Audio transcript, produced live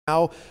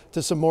Now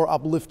to some more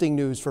uplifting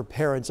news for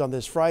parents on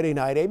this Friday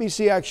night.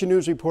 ABC Action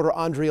News reporter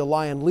Andrea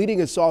Lyon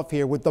leading us off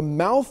here with the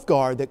mouth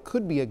guard that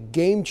could be a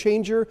game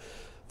changer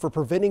for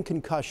preventing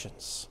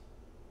concussions.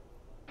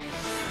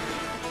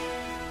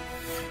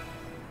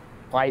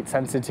 Light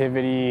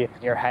sensitivity,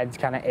 your head's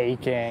kind of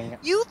aching.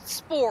 Youth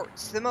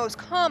sports, the most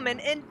common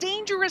and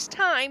dangerous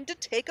time to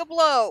take a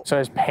blow. So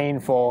it's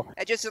painful.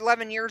 At just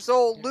 11 years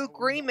old, Luke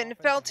Greenman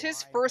felt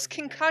his first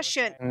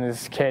concussion. And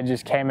this kid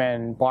just came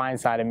in and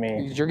blindsided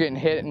me. You're getting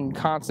hit in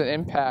constant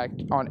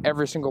impact on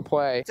every single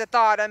play. It's a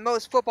thought on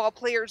most football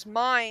players'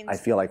 minds. I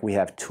feel like we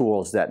have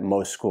tools that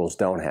most schools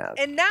don't have.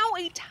 And now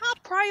a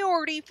top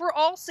priority for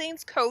All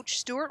Saints coach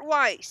Stuart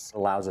Weiss. It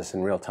allows us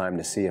in real time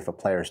to see if a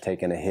player's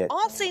taken a hit.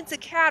 All Saints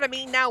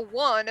Academy, now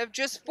one of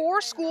just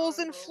 4 schools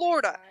in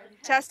Florida,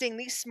 testing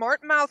these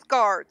smart mouth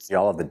guards.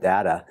 All of the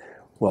data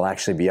will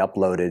actually be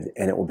uploaded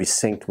and it will be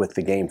synced with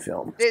the game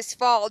film. This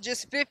fall,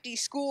 just 50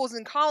 schools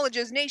and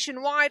colleges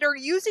nationwide are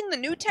using the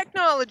new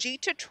technology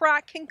to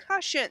track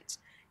concussions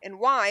and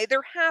why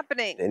they're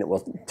happening. And it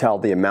will tell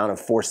the amount of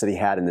force that he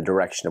had in the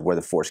direction of where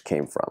the force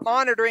came from.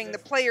 Monitoring the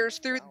players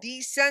through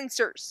these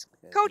sensors.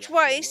 Coach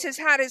Weiss has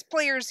had his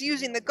players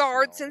using the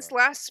guard since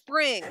last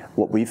spring.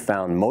 What we've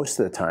found most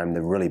of the time,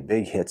 the really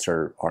big hits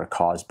are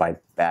caused by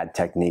bad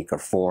technique or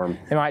form.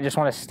 They might just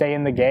want to stay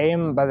in the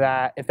game, but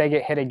that if they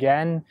get hit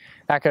again,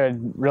 that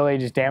could really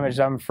just damage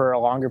them for a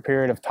longer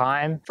period of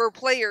time. For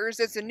players,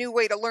 it's a new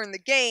way to learn the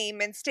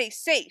game and stay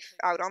safe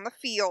out on the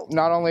field.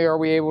 Not only are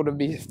we able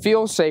to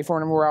feel safe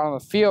when we're out on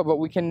the field, but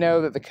we can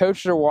know that the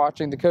coaches are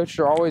watching, the coaches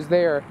are always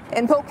there.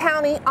 In Polk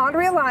County,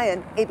 Andrea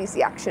Lyon,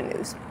 ABC Action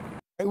News.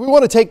 We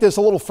want to take this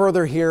a little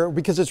further here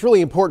because it's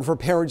really important for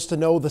parents to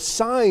know the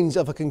signs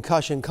of a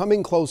concussion. Come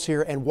in close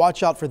here and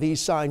watch out for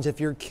these signs. If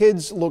your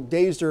kids look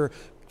dazed or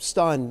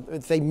stunned,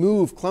 if they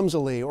move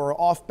clumsily or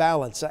off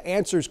balance,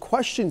 answers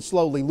questions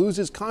slowly,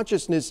 loses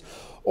consciousness,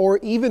 or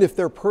even if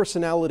their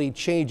personality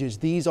changes,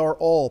 these are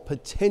all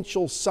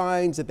potential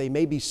signs that they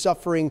may be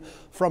suffering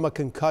from a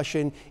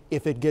concussion.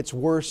 If it gets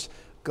worse,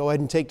 go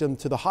ahead and take them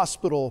to the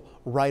hospital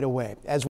right away. As